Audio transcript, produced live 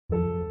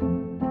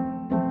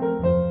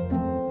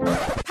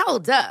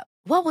Hold up.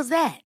 What was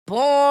that?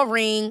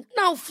 Boring.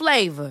 No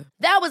flavor.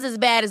 That was as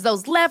bad as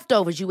those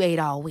leftovers you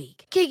ate all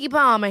week. Keke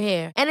Palmer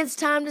here, and it's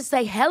time to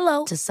say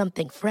hello to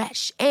something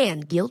fresh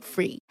and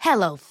guilt-free.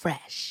 Hello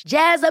Fresh.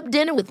 Jazz up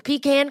dinner with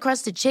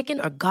pecan-crusted chicken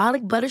or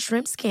garlic butter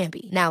shrimp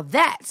scampi. Now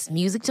that's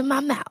music to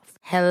my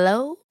mouth.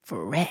 Hello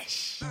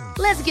Fresh.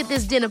 Let's get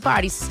this dinner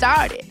party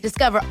started.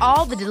 Discover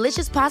all the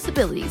delicious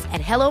possibilities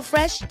at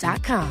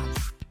hellofresh.com.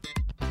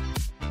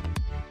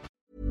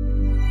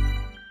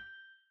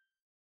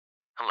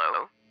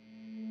 Hello?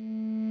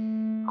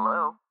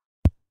 Hello?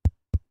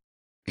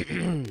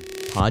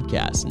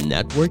 Podcast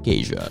Network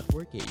Asia.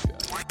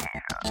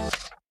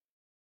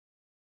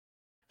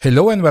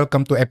 Hello and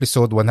welcome to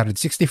episode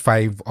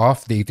 165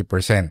 of The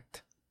 80%.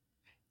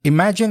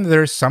 Imagine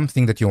there's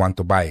something that you want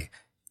to buy.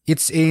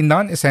 It's a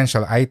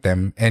non-essential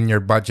item and your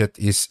budget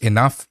is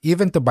enough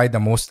even to buy the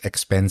most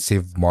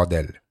expensive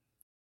model.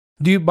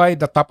 Do you buy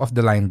the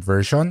top-of-the-line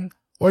version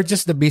or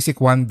just the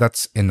basic one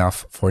that's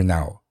enough for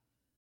now?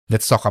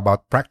 Let's talk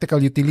about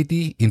practical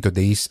utility in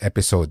today's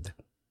episode.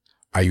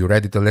 Are you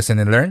ready to listen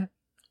and learn?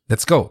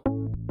 Let's go!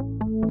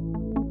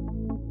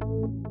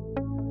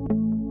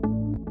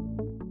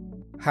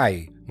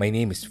 Hi, my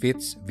name is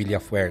Fitz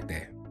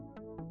Villafuerte.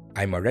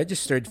 I'm a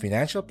registered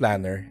financial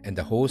planner and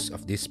the host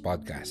of this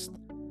podcast,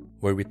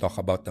 where we talk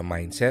about the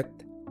mindset,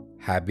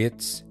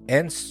 habits,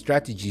 and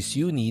strategies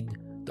you need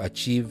to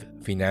achieve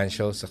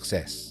financial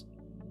success.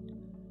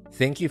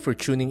 Thank you for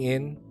tuning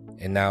in,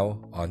 and now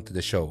on to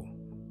the show.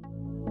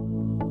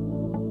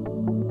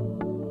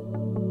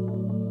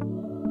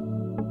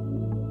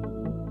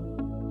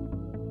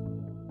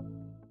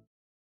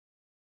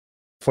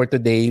 For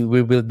today,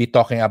 we will be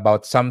talking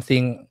about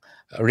something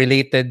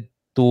related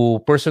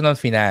to personal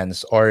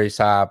finance or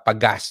sa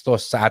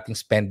paggastos sa ating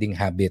spending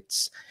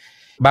habits.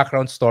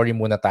 Background story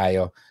muna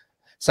tayo.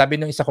 Sabi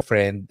ng isa ko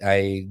friend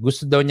ay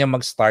gusto daw niya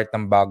mag-start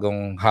ng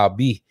bagong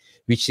hobby,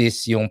 which is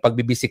yung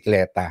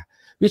pagbibisikleta,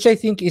 which I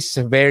think is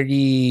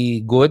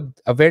very good,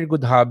 a very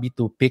good hobby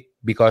to pick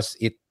because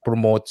it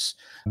promotes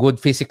good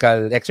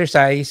physical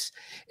exercise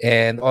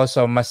and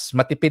also mas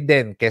matipid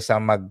din kesa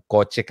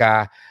magkotse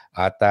ka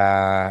at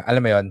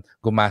alam mo yon,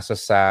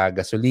 gumastos sa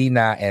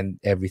gasolina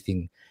and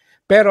everything.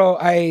 Pero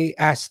I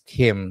asked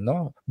him,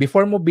 no,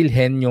 before mo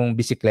bilhin yung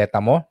bisikleta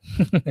mo,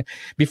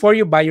 before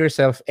you buy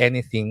yourself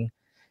anything,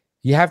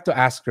 you have to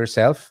ask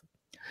yourself,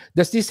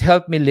 does this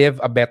help me live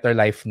a better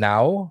life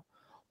now?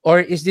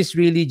 Or is this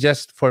really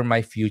just for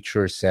my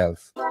future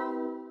self?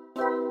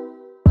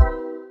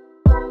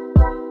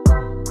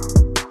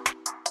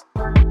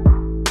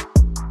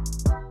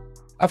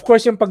 Of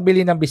course, yung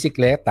pagbili ng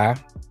bisikleta,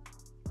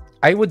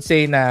 I would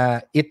say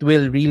na it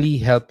will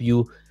really help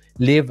you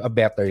live a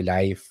better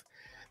life.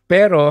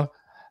 Pero,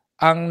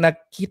 ang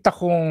nakita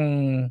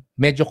kong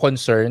medyo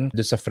concern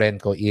doon sa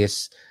friend ko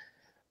is,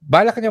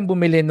 bala kanyang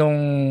bumili nung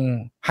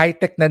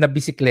high-tech na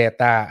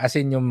bisikleta. As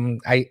in yung,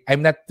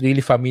 I'm not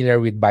really familiar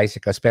with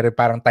bicycles, pero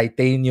parang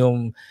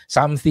titanium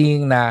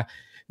something na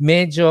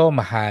medyo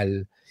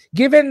mahal.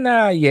 Given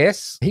na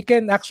yes, he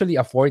can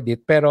actually afford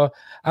it, pero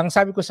ang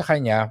sabi ko sa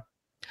kanya,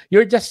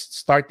 you're just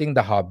starting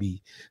the hobby.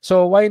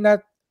 So why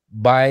not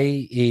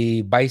buy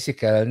a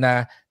bicycle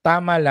na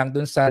tama lang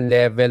dun sa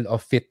level of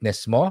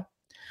fitness mo,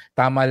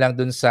 tama lang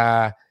dun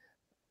sa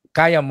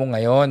kaya mo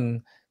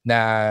ngayon na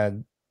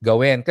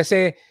gawin.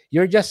 Kasi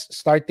you're just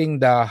starting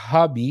the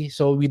hobby,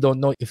 so we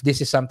don't know if this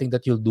is something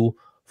that you'll do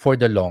for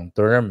the long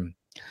term.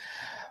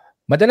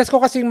 Madalas ko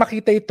kasing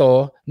makita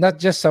ito,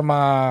 not just sa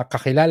mga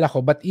kakilala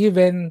ko, but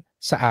even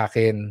sa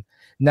akin,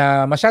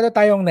 na masyado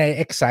tayong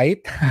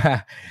na-excite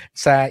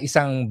sa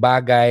isang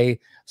bagay,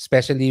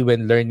 especially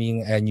when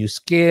learning a new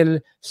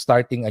skill,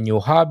 starting a new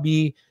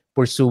hobby,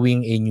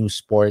 pursuing a new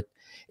sport.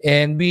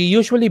 And we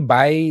usually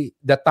buy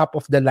the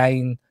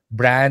top-of-the-line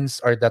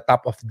brands or the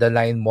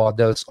top-of-the-line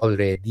models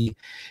already.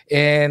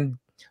 And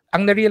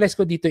ang na-realize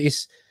ko dito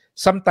is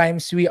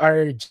sometimes we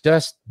are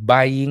just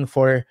buying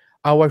for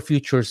our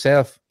future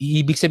self.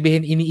 Ibig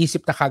sabihin,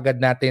 iniisip na kagad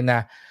natin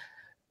na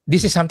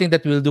this is something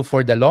that we'll do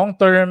for the long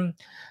term.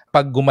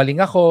 Pag gumaling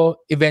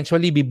ako,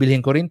 eventually bibilhin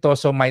ko rin to,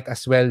 so might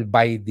as well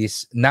buy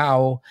this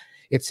now,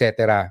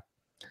 etc.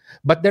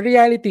 But the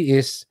reality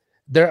is,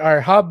 there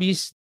are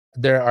hobbies,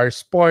 there are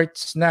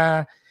sports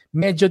na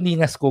medyo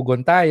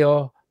ningas-kugon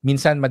tayo.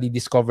 Minsan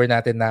madidiscover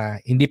natin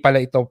na hindi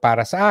pala ito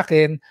para sa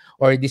akin,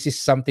 or this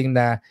is something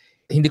na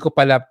hindi ko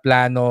pala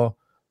plano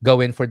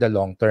gawin for the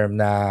long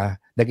term, na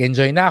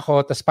nag-enjoy na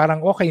ako, tas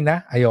parang okay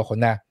na, ayoko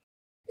na.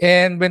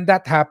 And when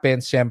that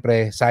happens,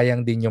 syempre,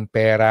 sayang din yung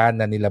pera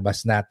na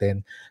nilabas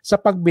natin sa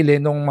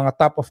pagbili ng mga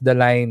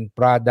top-of-the-line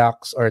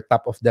products or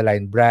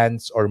top-of-the-line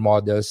brands or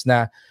models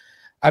na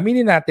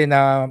aminin natin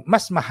na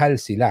mas mahal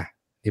sila,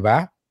 di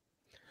ba?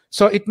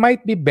 So it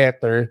might be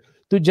better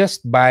to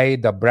just buy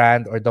the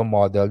brand or the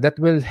model that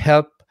will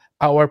help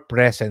our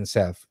present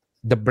self,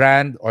 the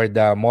brand or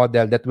the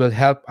model that will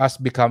help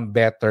us become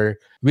better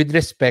with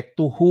respect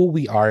to who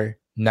we are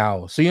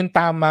now. So yung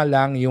tama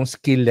lang yung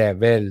skill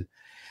level.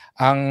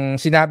 Ang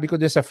sinabi ko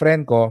din sa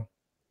friend ko,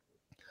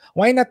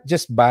 why not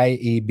just buy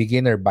a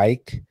beginner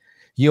bike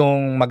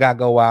yung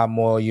magagawa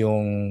mo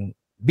yung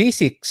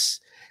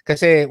basics.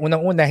 Kasi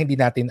unang-una, hindi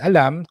natin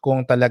alam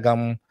kung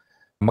talagang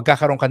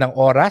magkakaroon ka ng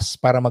oras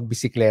para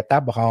magbisikleta.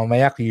 Baka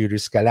mamaya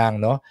curious ka lang,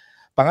 no?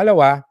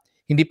 Pangalawa,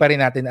 hindi pa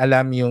rin natin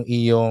alam yung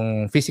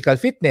iyong physical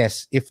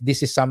fitness if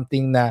this is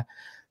something na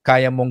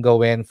kaya mong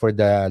gawin for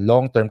the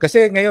long term.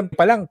 Kasi ngayon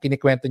pa lang,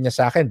 kinikwento niya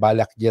sa akin,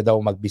 balak niya daw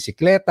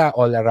magbisikleta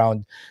all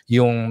around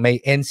yung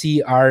may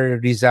NCR,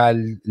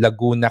 Rizal,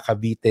 Laguna,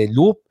 Cavite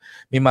loop.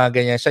 May mga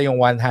ganyan siya, yung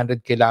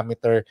 100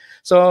 kilometer.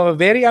 So,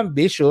 very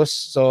ambitious.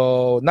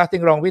 So,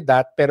 nothing wrong with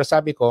that. Pero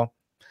sabi ko,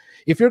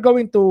 if you're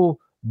going to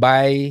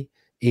buy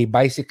a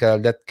bicycle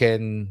that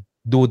can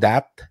do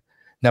that,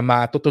 na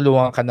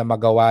matutulungan ka na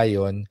magawa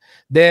yon,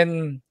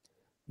 then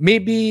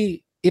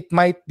maybe it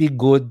might be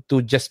good to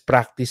just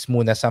practice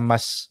muna sa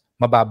mas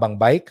mababang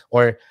bike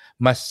or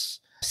mas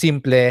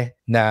simple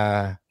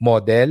na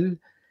model.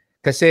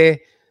 Kasi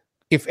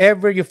if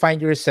ever you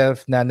find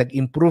yourself na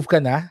nag-improve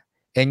ka na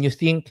and you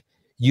think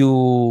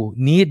you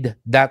need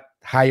that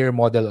higher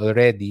model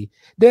already,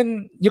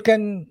 then you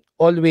can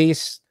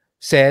always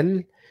sell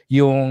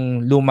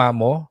yung luma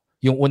mo,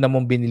 yung una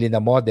mong binili na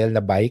model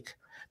na bike.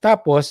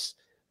 Tapos,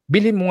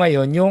 bilhin mo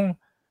ngayon yung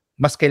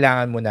mas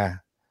kailangan mo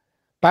na.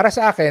 Para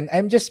sa akin,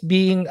 I'm just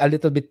being a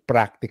little bit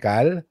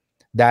practical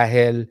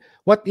dahil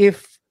what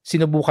if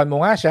sinubukan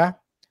mo nga siya,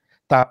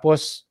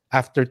 tapos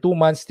after 2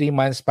 months, 3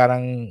 months,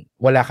 parang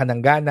wala ka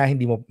ng gana,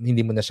 hindi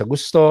mo na siya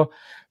gusto,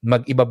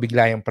 mag-iba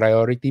bigla yung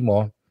priority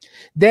mo,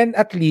 then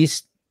at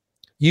least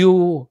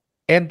you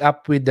end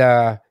up with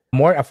a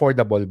more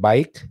affordable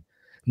bike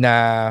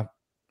na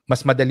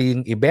mas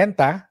madaling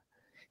ibenta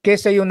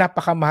kaysa yung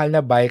napakamahal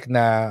na bike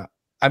na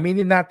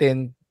aminin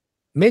natin,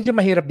 medyo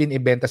mahirap din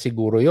ibenta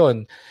siguro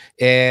yon,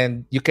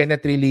 and you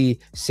cannot really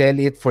sell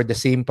it for the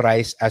same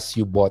price as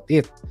you bought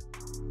it.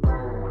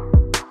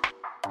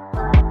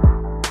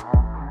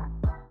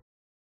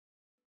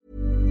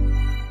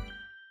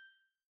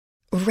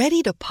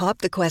 Ready to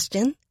pop the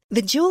question? The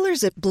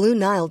jewelers at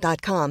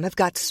BlueNile.com have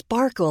got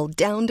sparkle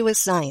down to a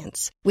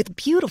science with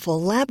beautiful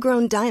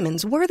lab-grown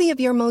diamonds worthy of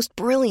your most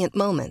brilliant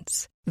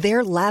moments.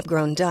 Their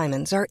lab-grown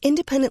diamonds are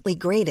independently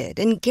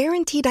graded and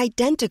guaranteed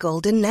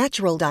identical to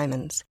natural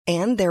diamonds,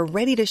 and they're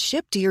ready to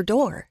ship to your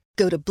door.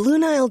 Go to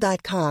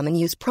BlueNile.com and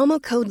use promo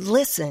code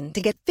LISTEN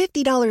to get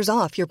 $50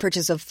 off your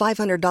purchase of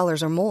 $500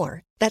 or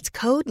more. That's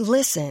code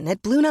LISTEN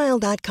at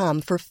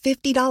BlueNile.com for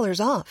 $50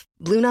 off.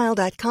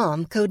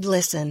 BlueNile.com, code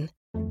LISTEN.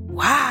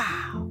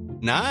 Wow.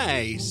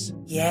 Nice.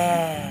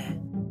 Yeah.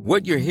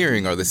 What you're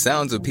hearing are the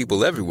sounds of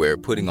people everywhere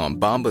putting on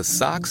Bombas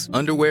socks,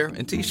 underwear,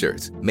 and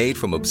T-shirts made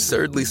from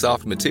absurdly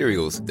soft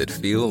materials that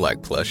feel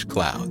like plush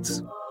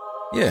clouds.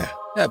 Yeah,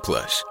 that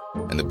plush.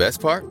 And the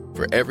best part?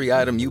 For every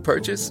item you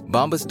purchase,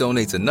 Bombas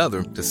donates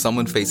another to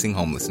someone facing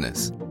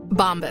homelessness.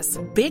 Bombas.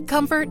 Big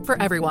comfort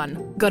for everyone.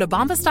 Go to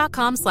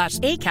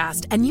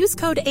bombas.com/ACAST and use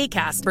code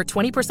ACAST for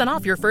 20%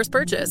 off your first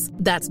purchase.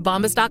 That's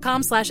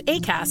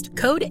bombas.com/ACAST.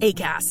 Code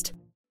ACAST.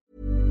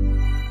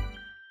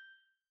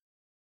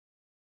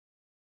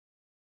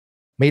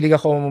 Mahilig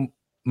ako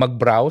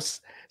mag-browse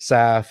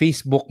sa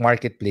Facebook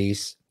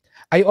Marketplace.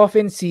 I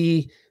often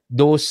see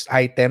those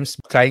items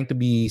trying to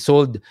be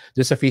sold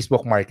doon sa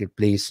Facebook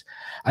Marketplace.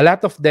 A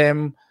lot of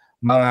them,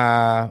 mga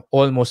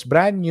almost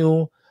brand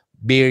new,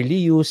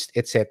 barely used,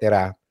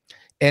 etc.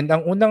 And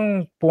ang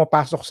unang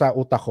pumapasok sa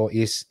utak ko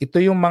is,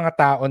 ito yung mga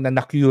tao na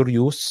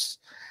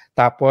na-curious,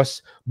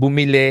 tapos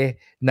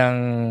bumili ng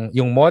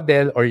yung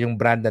model or yung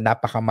brand na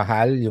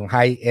napakamahal, yung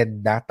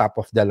high-end na, top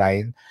of the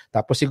line.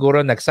 Tapos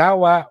siguro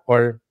nagsawa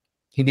or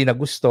hindi na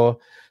gusto,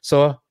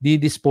 so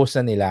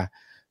di-dispose na nila.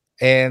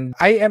 And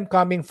I am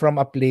coming from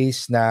a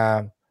place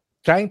na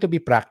trying to be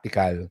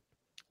practical.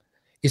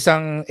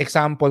 Isang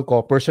example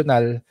ko,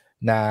 personal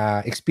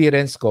na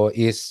experience ko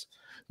is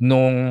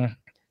nung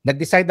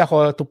nag-decide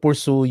ako to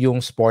pursue yung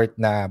sport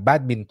na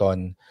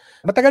badminton.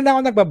 Matagal na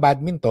ako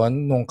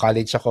nagba-badminton. Nung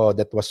college ako,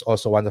 that was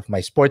also one of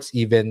my sports,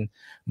 even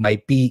my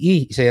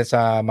PE. Isa yan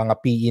sa mga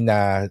PE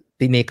na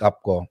tinake up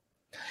ko.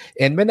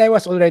 And when I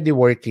was already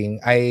working,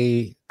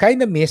 I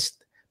kind of missed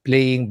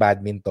playing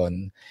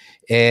badminton.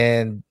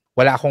 And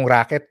wala akong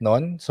racket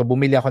nun. So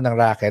bumili ako ng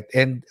racket.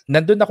 And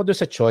nandun ako doon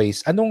sa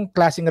choice. Anong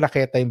klaseng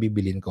raketa yung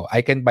bibilin ko?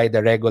 I can buy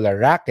the regular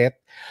racket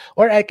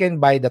or I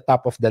can buy the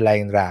top of the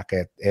line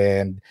racket.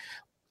 And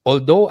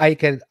although I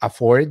can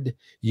afford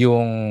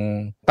yung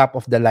top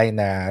of the line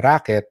na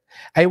racket,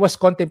 I was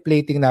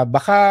contemplating na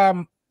baka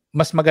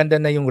mas maganda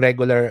na yung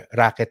regular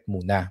racket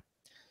muna.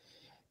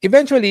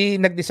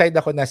 Eventually, nag-decide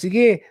ako na,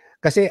 sige,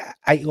 kasi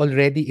I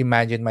already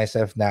imagined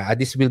myself na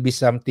this will be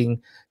something,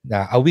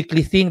 na a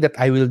weekly thing that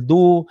I will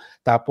do,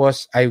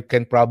 tapos I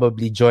can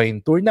probably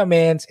join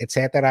tournaments,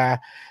 etc.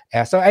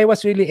 So I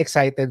was really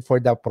excited for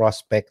the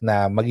prospect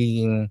na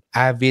magiging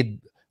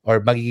avid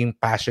or magiging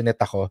passionate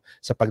ako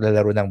sa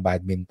paglalaro ng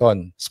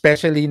badminton.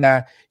 Especially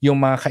na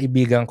yung mga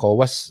kaibigan ko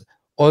was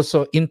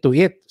also into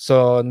it.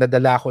 So,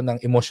 nadala ko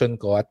ng emotion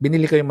ko at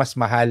binili ko yung mas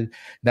mahal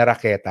na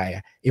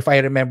raketa. If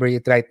I remember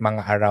it right,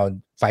 mga around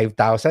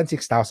 5,000,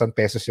 6,000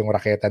 pesos yung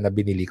raketa na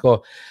binili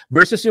ko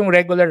versus yung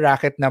regular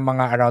racket na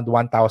mga around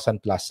 1,000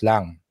 plus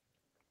lang.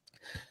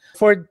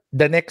 For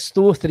the next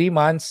 2-3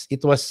 months,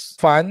 it was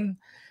fun.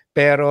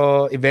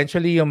 Pero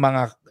eventually, yung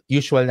mga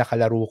usual na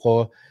kalaro ko,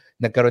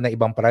 nagkaroon ng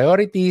ibang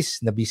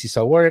priorities, na busy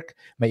sa work,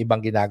 may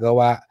ibang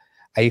ginagawa.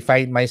 I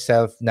find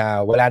myself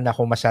na wala na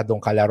akong masyadong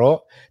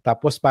kalaro.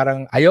 Tapos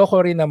parang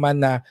ayoko rin naman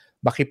na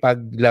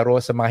makipaglaro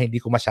sa mga hindi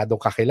ko masyadong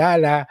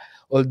kakilala.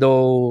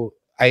 Although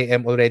I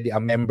am already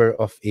a member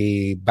of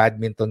a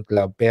badminton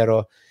club.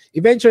 Pero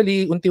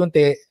eventually,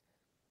 unti-unti,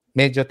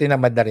 medyo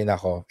tinamad na rin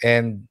ako.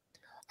 And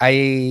I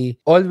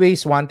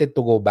always wanted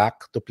to go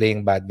back to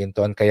playing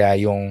badminton. Kaya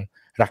yung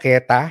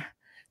raketa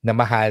na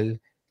mahal,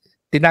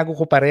 tinago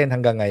ko pa rin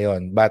hanggang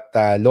ngayon. But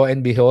lo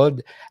and behold,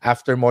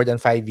 after more than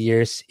 5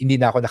 years, hindi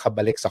na ako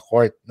nakabalik sa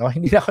court. No?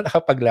 Hindi na ako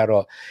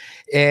nakapaglaro.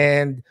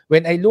 And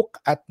when I look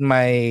at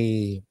my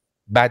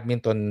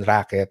badminton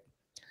racket,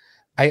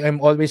 I am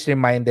always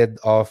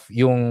reminded of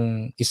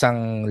yung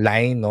isang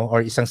line, no, or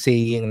isang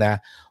saying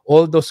na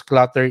all those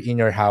clutter in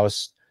your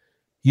house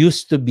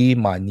used to be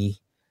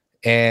money.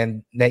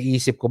 And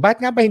naisip ko,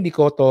 bakit nga ba hindi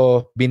ko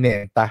to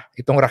binenta,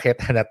 itong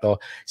raketa na to,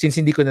 since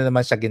hindi ko na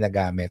naman siya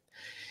ginagamit.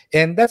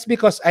 And that's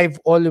because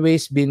I've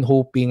always been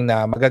hoping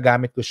na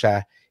magagamit ko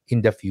siya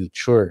in the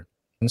future.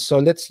 And so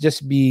let's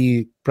just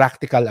be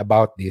practical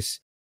about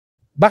this.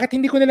 Bakit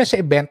hindi ko na lang siya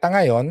ibenta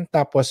ngayon?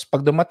 Tapos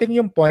pag dumating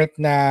yung point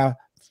na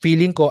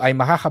feeling ko ay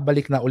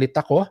makakabalik na ulit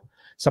ako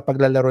sa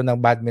paglalaro ng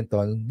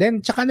badminton,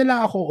 then tsaka na lang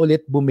ako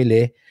ulit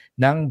bumili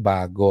ng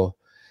bago.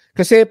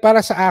 Kasi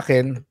para sa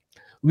akin,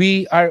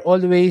 we are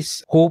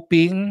always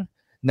hoping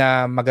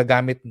na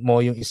magagamit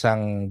mo yung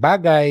isang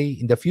bagay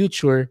in the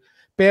future,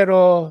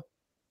 pero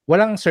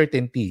walang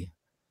certainty.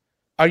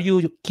 Are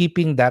you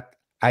keeping that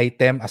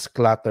item as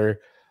clutter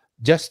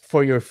just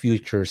for your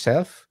future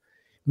self?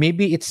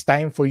 Maybe it's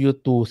time for you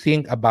to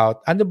think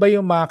about ano ba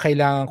yung mga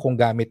kailangan kong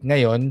gamit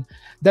ngayon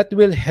that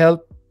will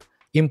help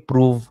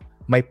improve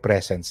my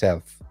present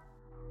self.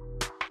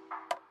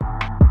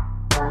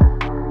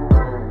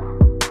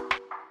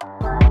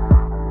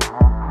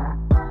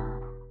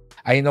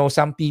 I know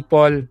some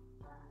people,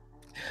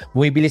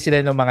 bumibili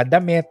sila ng mga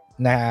damit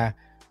na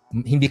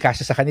hindi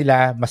kasya sa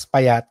kanila, mas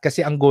payat,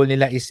 kasi ang goal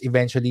nila is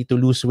eventually to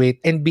lose weight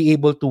and be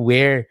able to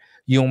wear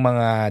yung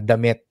mga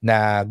damit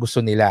na gusto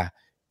nila.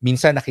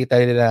 Minsan nakita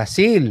nila na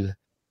sale.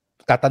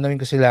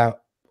 Tatanungin ko sila,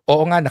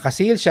 oo nga,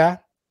 naka-sale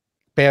siya,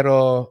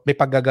 pero may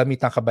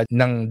paggagamitan ka ba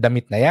ng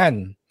damit na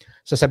yan?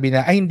 So sabi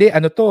na, ay hindi,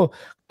 ano to?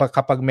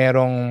 Kapag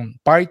merong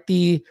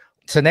party,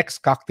 sa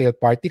next cocktail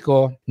party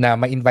ko na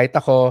ma-invite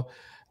ako,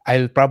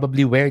 I'll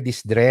probably wear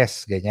this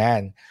dress,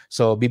 ganyan.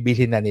 So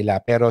bibilhin na nila.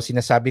 Pero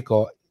sinasabi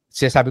ko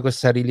sa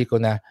sarili ko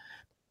na,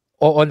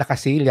 oo,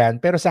 naka-sale yan,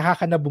 pero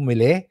saka ka na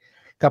bumili.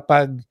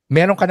 Kapag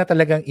meron ka na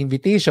talagang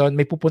invitation,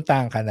 may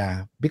pupuntahan ka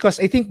na. Because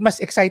I think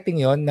mas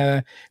exciting yon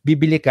na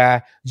bibili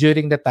ka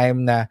during the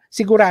time na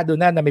sigurado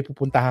na may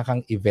pupuntahan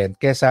kang event.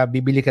 Kesa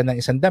bibili ka ng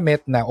isang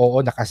damit na oo,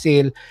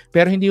 naka-sale,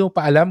 pero hindi mo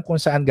pa alam kung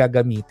saan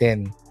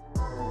gagamitin.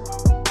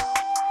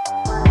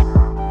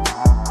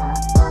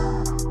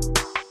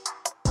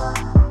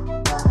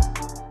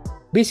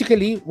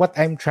 Basically, what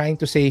I'm trying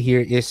to say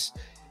here is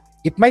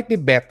it might be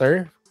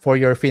better for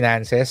your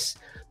finances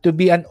to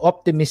be an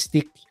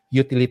optimistic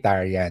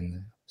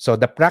utilitarian. So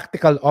the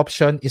practical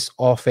option is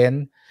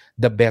often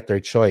the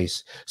better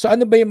choice. So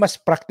ano ba yung mas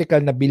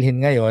practical na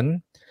bilhin ngayon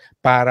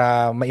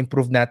para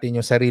ma-improve natin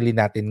yung sarili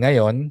natin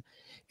ngayon?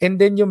 And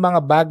then yung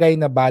mga bagay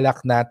na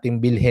balak nating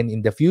bilhin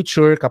in the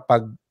future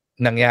kapag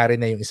nangyari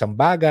na yung isang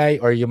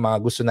bagay or yung mga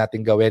gusto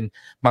nating gawin,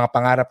 mga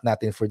pangarap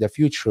natin for the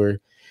future,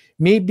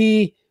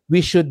 maybe we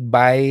should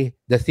buy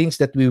the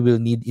things that we will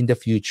need in the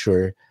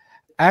future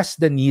as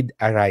the need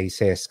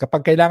arises.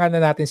 Kapag kailangan na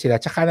natin sila,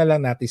 tsaka na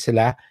lang natin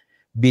sila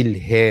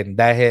bilhin.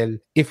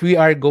 Dahil if we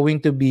are going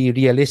to be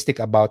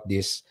realistic about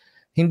this,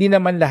 hindi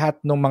naman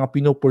lahat ng mga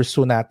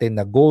pinupursu natin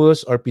na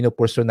goals or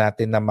pinupursu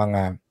natin na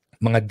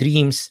mga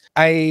dreams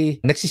ay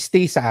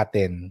nagsistay sa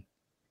atin.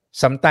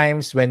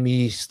 Sometimes when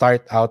we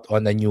start out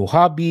on a new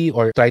hobby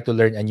or try to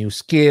learn a new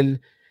skill,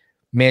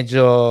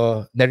 medyo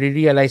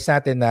nare-realize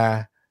natin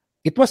na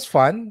it was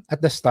fun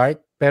at the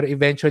start, pero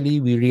eventually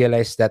we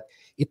realized that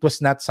it was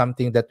not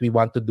something that we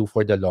want to do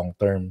for the long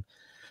term.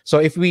 So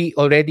if we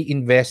already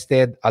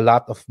invested a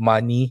lot of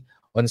money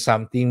on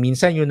something,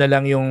 minsan yun na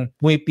lang yung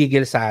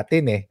pumipigil sa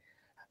atin eh.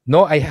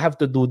 No, I have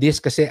to do this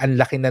kasi ang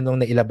laki na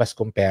nung nailabas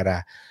kong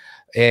pera.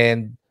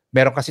 And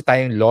meron kasi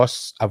tayong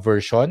loss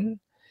aversion.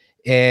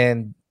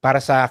 And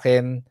para sa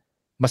akin,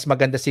 mas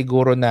maganda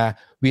siguro na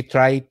we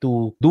try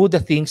to do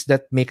the things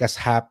that make us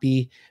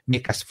happy,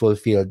 make us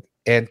fulfilled.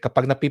 And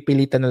kapag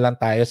napipilitan na lang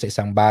tayo sa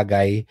isang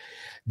bagay,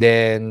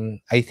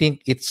 then I think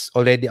it's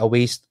already a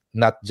waste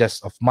not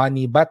just of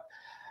money, but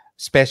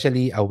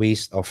especially a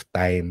waste of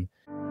time.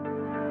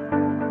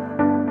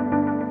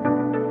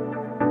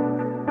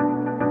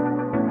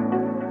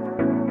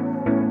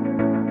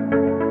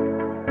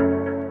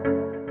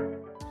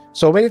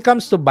 So when it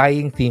comes to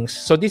buying things,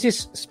 so this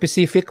is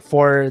specific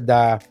for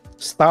the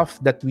stuff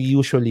that we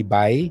usually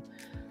buy.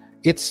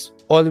 It's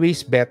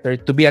always better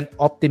to be an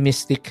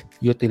optimistic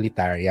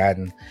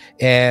utilitarian.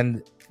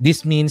 And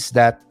this means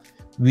that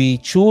we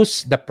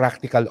choose the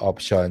practical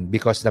option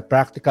because the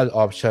practical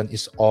option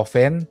is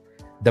often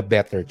the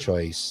better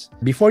choice.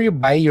 Before you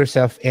buy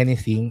yourself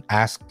anything,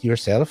 ask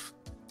yourself,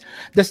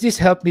 does this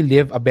help me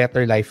live a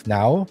better life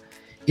now?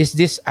 Is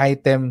this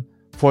item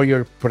for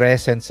your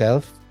present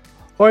self?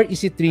 Or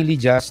is it really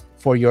just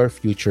for your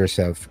future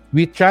self?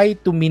 We try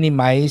to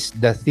minimize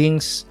the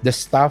things, the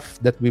stuff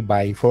that we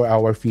buy for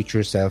our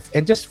future self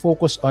and just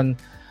focus on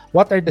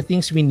what are the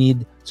things we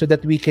need so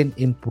that we can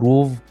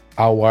improve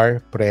our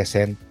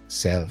present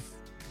self.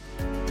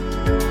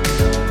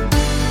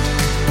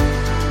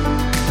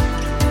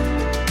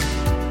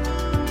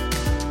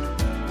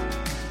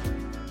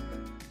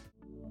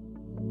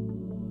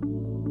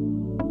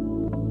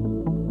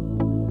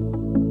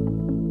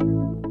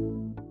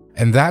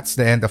 And that's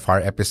the end of our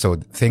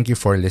episode. Thank you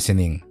for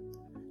listening.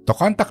 To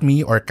contact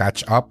me or catch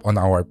up on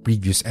our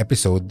previous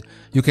episode,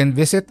 you can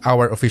visit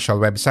our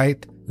official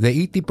website,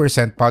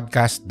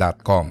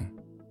 the80percentpodcast.com.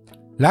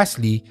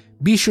 Lastly,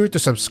 be sure to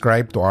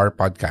subscribe to our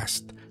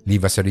podcast,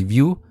 leave us a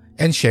review,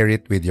 and share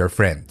it with your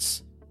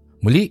friends.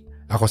 Muli,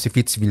 ako si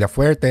Fitz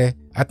Villafuerte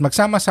at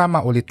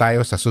magsama-sama ulit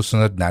tayo sa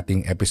susunod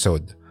nating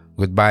episode.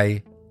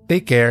 Goodbye,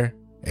 take care,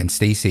 and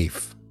stay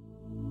safe.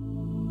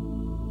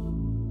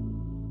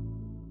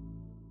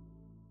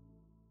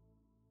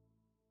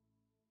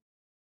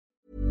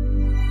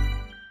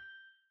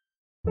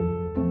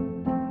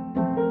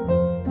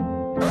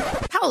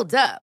 Hold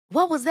up.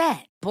 What was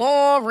that?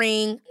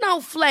 Boring.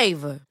 No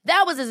flavor.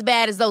 That was as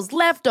bad as those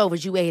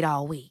leftovers you ate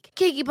all week.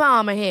 Keke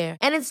Palmer here,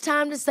 and it's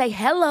time to say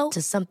hello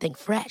to something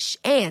fresh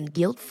and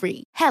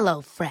guilt-free.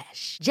 Hello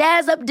Fresh.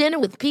 Jazz up dinner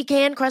with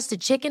pecan-crusted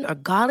chicken or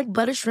garlic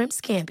butter shrimp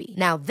scampi.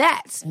 Now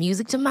that's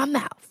music to my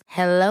mouth.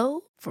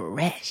 Hello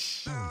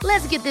Fresh.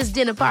 Let's get this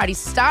dinner party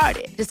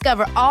started.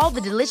 Discover all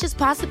the delicious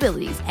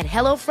possibilities at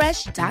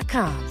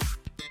HelloFresh.com.